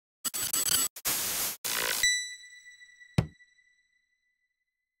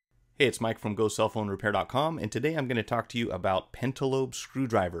Hey, it's Mike from GoCellPhoneRepair.com, and today I'm going to talk to you about Pentalobe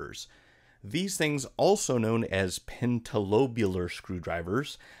screwdrivers. These things, also known as pentalobular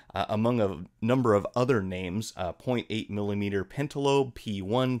screwdrivers, among a number of other names, 0.8mm Pentalobe,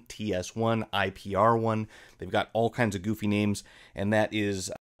 P1, TS1, IPR1. They've got all kinds of goofy names, and that is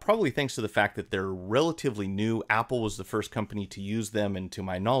probably thanks to the fact that they're relatively new. Apple was the first company to use them, and to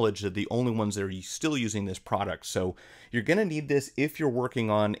my knowledge, they're the only ones that are still using this product. So you're going to need this if you're working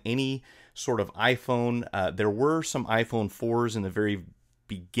on any sort of iPhone. There were some iPhone 4s in the very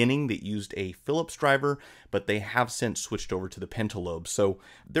beginning that used a Phillips driver, but they have since switched over to the Pentalobe. So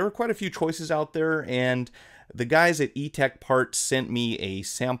there are quite a few choices out there, and the guys at eTech Parts sent me a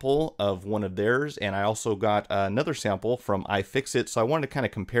sample of one of theirs, and I also got another sample from iFixit, so I wanted to kind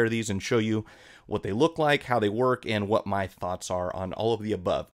of compare these and show you what they look like, how they work, and what my thoughts are on all of the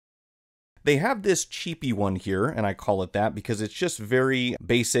above. They have this cheapy one here, and I call it that because it's just very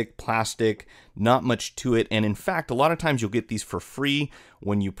basic plastic, not much to it. And in fact, a lot of times you'll get these for free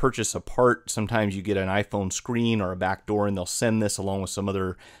when you purchase a part. Sometimes you get an iPhone screen or a back door, and they'll send this along with some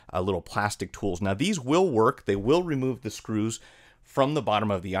other little plastic tools. Now, these will work. They will remove the screws from the bottom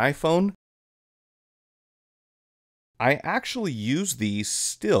of the iPhone. I actually use these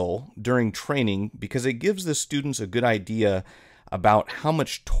still during training because it gives the students a good idea about how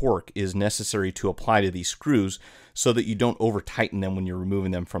much torque is necessary to apply to these screws so that you don't over tighten them when you're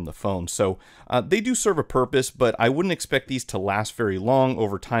removing them from the phone. So they do serve a purpose, but I wouldn't expect these to last very long.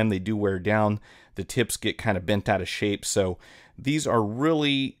 Over time, they do wear down. The tips get kind of bent out of shape. So these are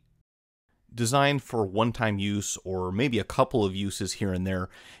really designed for one-time use or maybe a couple of uses here and there.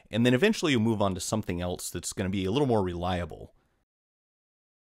 And then eventually you'll move on to something else that's going to be a little more reliable.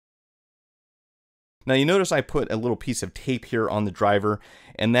 Now you notice I put a little piece of tape here on the driver,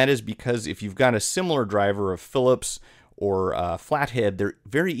 and that is because if you've got a similar driver of Phillips or flathead, they're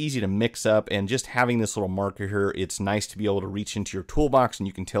very easy to mix up, and just having this little marker here, it's nice to be able to reach into your toolbox and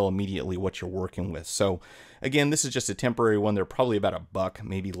you can tell immediately what you're working with. So again, this is just a temporary one. They're probably about $1,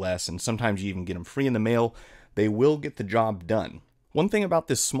 maybe less, and sometimes you even get them free in the mail. They will get the job done. One thing about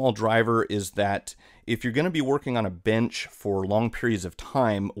this small driver is that if you're going to be working on a bench for long periods of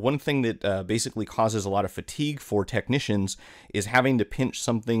time, one thing that basically causes a lot of fatigue for technicians is having to pinch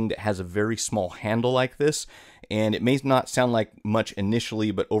something that has a very small handle like this. And it may not sound like much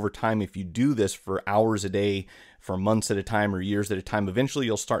initially, but over time, if you do this for hours a day, for months at a time or years at a time, eventually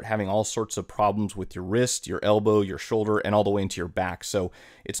you'll start having all sorts of problems with your wrist, your elbow, your shoulder, and all the way into your back. So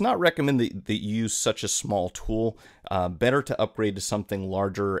it's not recommended that you use such a small tool. Better to upgrade to something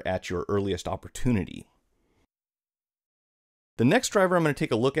larger at your earliest opportunity. The next driver I'm going to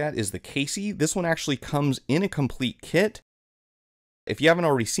take a look at is the Casey. This one actually comes in a complete kit. If you haven't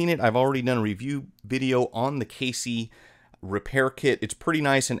already seen it, I've already done a review video on the Casey repair kit. It's pretty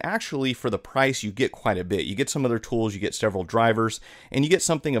nice, and actually for the price you get quite a bit. You get some other tools, you get several drivers, and you get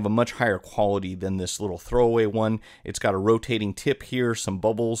something of a much higher quality than this little throwaway one. It's got a rotating tip here, some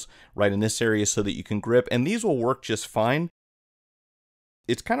bubbles right in this area so that you can grip, and these will work just fine.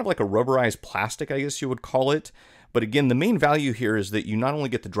 It's kind of like a rubberized plastic, I guess you would call it. But again, the main value here is that you not only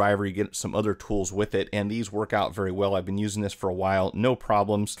get the driver, you get some other tools with it, and these work out very well. I've been using this for a while, no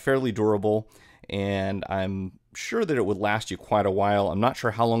problems, fairly durable, and I'm sure that it would last you quite a while. I'm not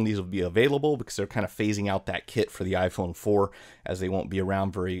sure how long these will be available because they're kind of phasing out that kit for the iPhone 4 as they won't be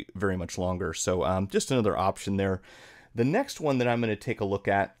around very much longer. So just another option there. The next one that I'm going to take a look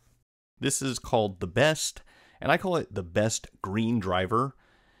at, this is called the Best, and I call it the Best Green Driver.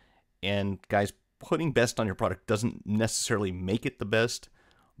 And guys, putting best on your product doesn't necessarily make it the best,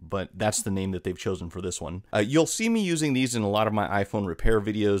 but that's the name that they've chosen for this one. You'll see me using these in a lot of my iPhone repair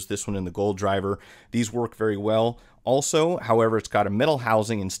videos, this one in the gold driver. These work very well. Also, however, it's got a metal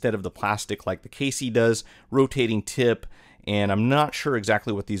housing instead of the plastic like the Casey does, rotating tip, and I'm not sure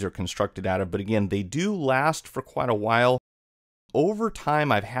exactly what these are constructed out of, but again, they do last for quite a while. Over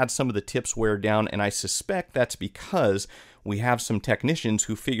time, I've had some of the tips wear down, and I suspect that's because we have some technicians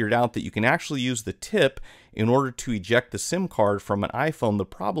who figured out that you can actually use the tip in order to eject the SIM card from an iPhone. The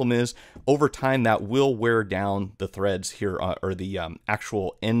problem is, over time, that will wear down the threads here, or the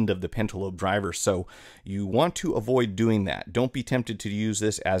actual end of the Pentalobe driver. So you want to avoid doing that. Don't be tempted to use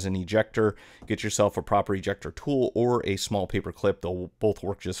this as an ejector. Get yourself a proper ejector tool or a small paper clip. They'll both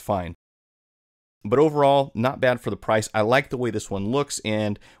work just fine. But overall, not bad for the price. I like the way this one looks,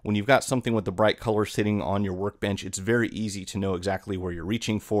 and when you've got something with the bright color sitting on your workbench, it's very easy to know exactly where you're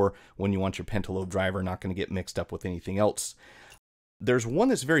reaching for when you want your Pentalobe driver, not going to get mixed up with anything else. There's one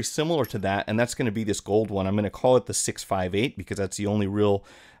that's very similar to that, and that's going to be this gold one. I'm going to call it the 658 because that's the only real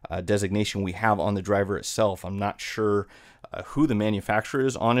designation we have on the driver itself. I'm not sure who the manufacturer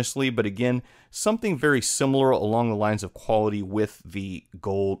is, honestly, but again, something very similar along the lines of quality with the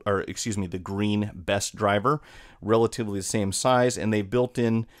the green Best driver, relatively the same size, and they built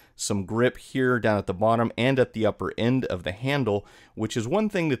in some grip here down at the bottom and at the upper end of the handle, which is one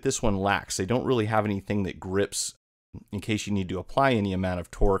thing that this one lacks. They don't really have anything that grips in case you need to apply any amount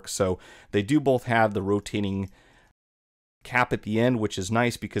of torque. So they do both have the rotating cap at the end, which is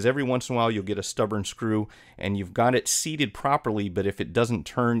nice because every once in a while you'll get a stubborn screw and you've got it seated properly, but if it doesn't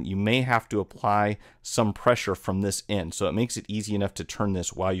turn, you may have to apply some pressure from this end. So it makes it easy enough to turn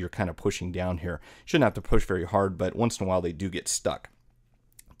this while you're kind of pushing down here. Shouldn't have to push very hard, but once in a while they do get stuck.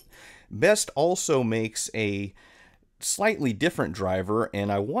 Best also makes a slightly different driver,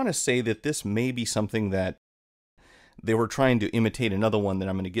 and I want to say that this may be something that they were trying to imitate another one that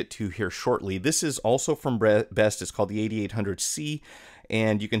I'm going to get to here shortly. This is also from Best. It's called the 8800C,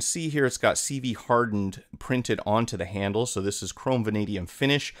 and you can see here it's got CV hardened printed onto the handle. So this is chrome vanadium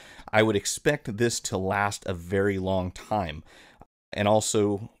finish. I would expect this to last a very long time. And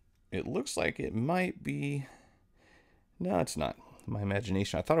also, it looks like it might be... No, it's not. My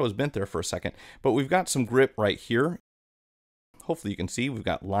imagination. I thought it was bent there for a second. But we've got some grip right here. Hopefully you can see we've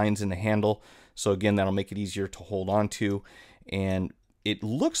got lines in the handle. So again, that'll make it easier to hold on to. And it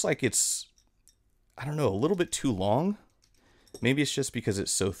looks like it's, I don't know, a little bit too long. Maybe it's just because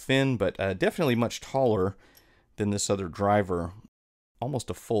it's so thin, but definitely much taller than this other driver.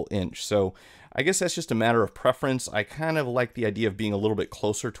 Almost a full inch. So I guess that's just a matter of preference. I kind of like the idea of being a little bit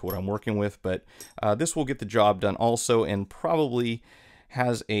closer to what I'm working with, but this will get the job done also, and probably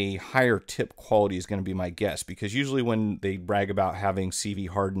has a higher tip quality is going to be my guess, because usually when they brag about having CV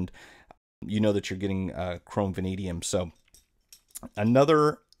hardened, you know that you're getting chrome vanadium. So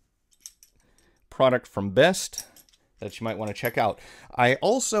another product from Best that you might want to check out. I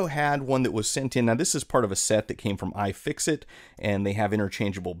also had one that was sent in. Now this is part of a set that came from iFixit, and they have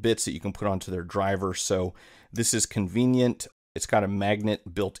interchangeable bits that you can put onto their driver. So this is convenient. It's got a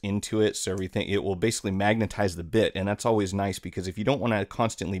magnet built into it, so it will basically magnetize the bit, and that's always nice because if you don't want to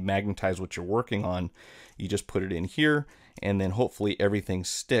constantly magnetize what you're working on, you just put it in here, and then hopefully everything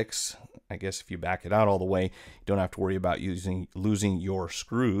sticks. I guess if you back it out all the way, you don't have to worry about losing your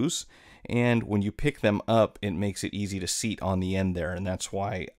screws. And when you pick them up, it makes it easy to seat on the end there, and that's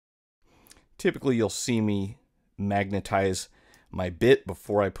why typically you'll see me magnetize my bit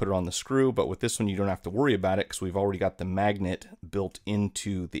before I put it on the screw, but with this one you don't have to worry about it because we've already got the magnet built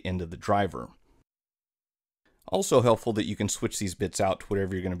into the end of the driver. Also helpful that you can switch these bits out to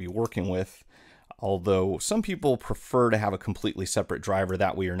whatever you're going to be working with, although some people prefer to have a completely separate driver.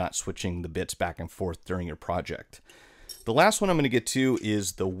 That way you're not switching the bits back and forth during your project. The last one I'm going to get to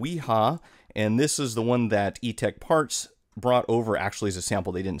is the Weha, and this is the one that E-Tech Parts brought over actually as a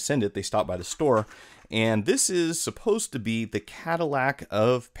sample. They didn't send it, they stopped by the store. And this is supposed to be the Cadillac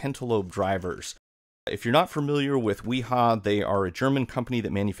of Pentalobe drivers. If you're not familiar with Weha, they are a German company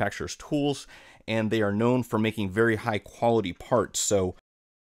that manufactures tools, and they are known for making very high quality parts. So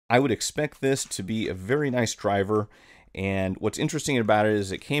I would expect this to be a very nice driver. And what's interesting about it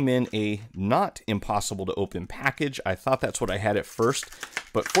is it came in a not impossible to open package. I thought that's what I had at first,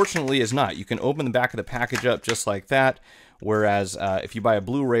 but fortunately it's not. You can open the back of the package up just like that. Whereas if you buy a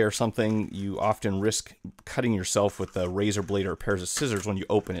Blu-ray or something, you often risk cutting yourself with a razor blade or pairs of scissors when you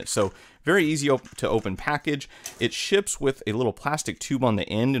open it. So very easy to open package. It ships with a little plastic tube on the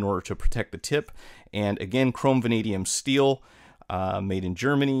end in order to protect the tip. And again, chrome vanadium steel, made in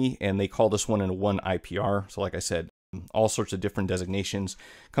Germany, and they call this one a 1 IPR. So like I said, all sorts of different designations.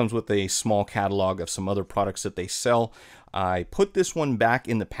 Comes with a small catalog of some other products that they sell. I put this one back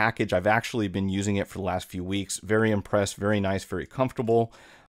in the package. I've actually been using it for the last few weeks. Very impressed, very nice, very comfortable.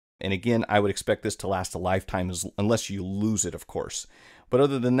 And again, I would expect this to last a lifetime unless you lose it, of course. But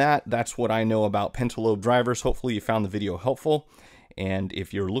other than that, that's what I know about Pentalobe drivers. Hopefully you found the video helpful. And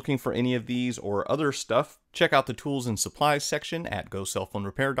if you're looking for any of these or other stuff, check out the tools and supplies section at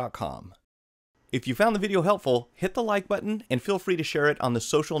GoCellPhoneRepair.com. If you found the video helpful, hit the like button and feel free to share it on the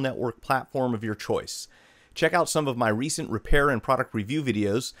social network platform of your choice. Check out some of my recent repair and product review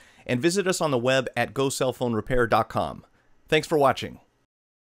videos and visit us on the web at GoCellPhoneRepair.com. Thanks for watching.